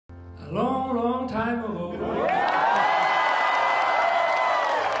a long, long time ago.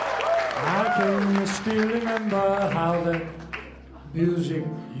 I can still remember how the music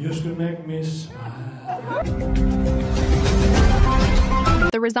used to make me smile.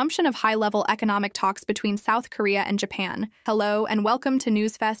 The resumption of high-level economic talks between South Korea and Japan. Hello and welcome to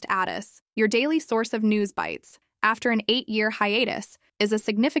Newsfest Addis, your daily source of news bites. After an 8-year hiatus is a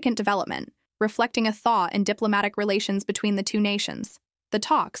significant development, reflecting a thaw in diplomatic relations between the two nations. The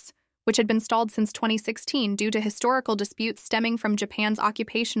talks, which had been stalled since 2016 due to historical disputes stemming from Japan's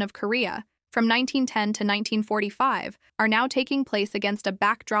occupation of Korea from 1910 to 1945, are now taking place against a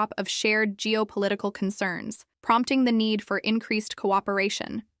backdrop of shared geopolitical concerns, prompting the need for increased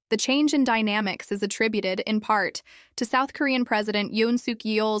cooperation. The change in dynamics is attributed, in part, to South Korean President Yoon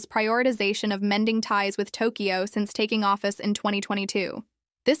Suk-yeol's prioritization of mending ties with Tokyo since taking office in 2022.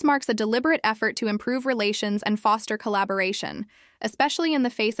 This marks a deliberate effort to improve relations and foster collaboration, especially in the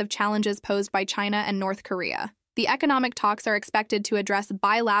face of challenges posed by China and North Korea. The economic talks are expected to address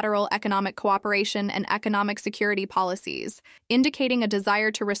bilateral economic cooperation and economic security policies, indicating a desire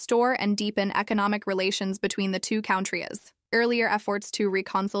to restore and deepen economic relations between the two countries. Earlier efforts to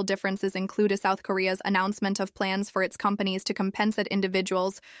reconcile differences include South Korea's announcement of plans for its companies to compensate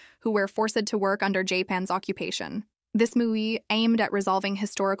individuals who were forced to work under Japan's occupation. This move, aimed at resolving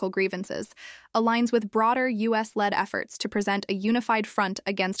historical grievances, aligns with broader U.S.-led efforts to present a unified front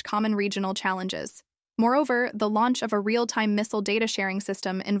against common regional challenges. Moreover, the launch of a real-time missile data sharing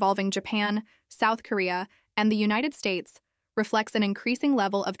system involving Japan, South Korea, and the United States reflects an increasing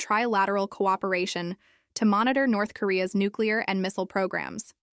level of trilateral cooperation to monitor North Korea's nuclear and missile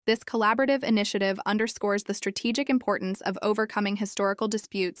programs. This collaborative initiative underscores the strategic importance of overcoming historical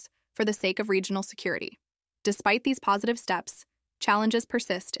disputes for the sake of regional security. Despite these positive steps, challenges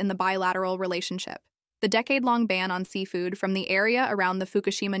persist in the bilateral relationship. The decade-long ban on seafood from the area around the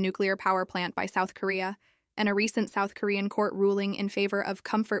Fukushima nuclear power plant by South Korea, and a recent South Korean court ruling in favor of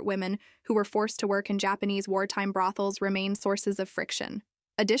comfort women who were forced to work in Japanese wartime brothels remain sources of friction.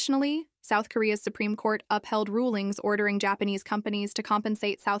 Additionally, South Korea's Supreme Court upheld rulings ordering Japanese companies to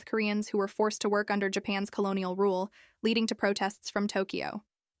compensate South Koreans who were forced to work under Japan's colonial rule, leading to protests from Tokyo.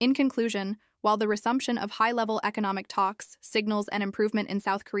 In conclusion, while the resumption of high-level economic talks signals an improvement in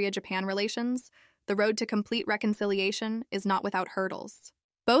South Korea-Japan relations, the road to complete reconciliation is not without hurdles.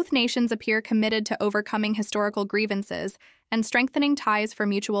 Both nations appear committed to overcoming historical grievances and strengthening ties for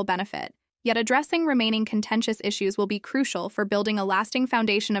mutual benefit, yet addressing remaining contentious issues will be crucial for building a lasting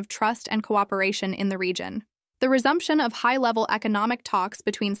foundation of trust and cooperation in the region. The resumption of high-level economic talks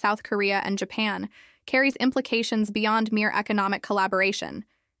between South Korea and Japan carries implications beyond mere economic collaboration,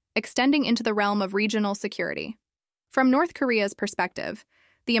 extending into the realm of regional security. From North Korea's perspective,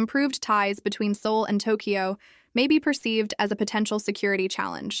 the improved ties between Seoul and Tokyo may be perceived as a potential security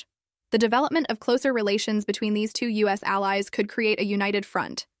challenge. The development of closer relations between these two U.S. allies could create a united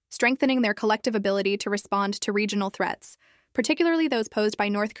front, strengthening their collective ability to respond to regional threats, particularly those posed by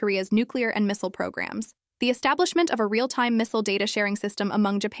North Korea's nuclear and missile programs. The establishment of a real-time missile data sharing system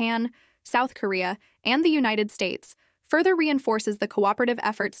among Japan, South Korea, and the United States further reinforces the cooperative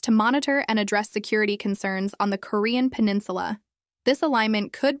efforts to monitor and address security concerns on the Korean peninsula. This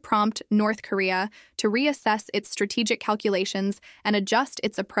alignment could prompt North Korea to reassess its strategic calculations and adjust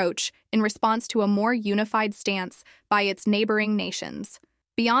its approach in response to a more unified stance by its neighboring nations.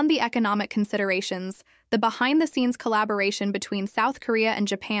 Beyond the economic considerations, the behind-the-scenes collaboration between South Korea and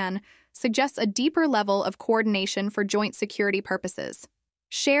Japan suggests a deeper level of coordination for joint security purposes.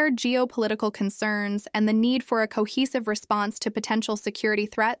 Shared geopolitical concerns and the need for a cohesive response to potential security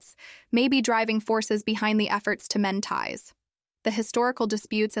threats may be driving forces behind the efforts to mend ties. The historical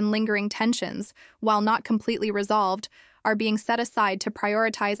disputes and lingering tensions, while not completely resolved, are being set aside to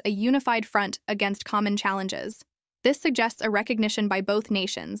prioritize a unified front against common challenges. This suggests a recognition by both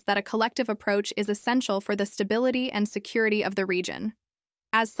nations that a collective approach is essential for the stability and security of the region.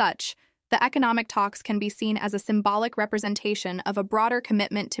 As such, the economic talks can be seen as a symbolic representation of a broader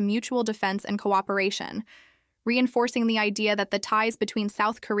commitment to mutual defense and cooperation, reinforcing the idea that the ties between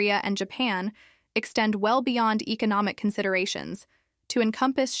South Korea and Japan extend well beyond economic considerations to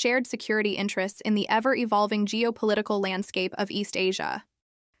encompass shared security interests in the ever-evolving geopolitical landscape of East Asia.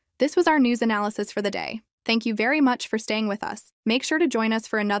 This was our news analysis for the day. Thank you very much for staying with us. Make sure to join us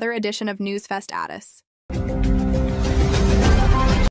for another edition of Newsfest Addis.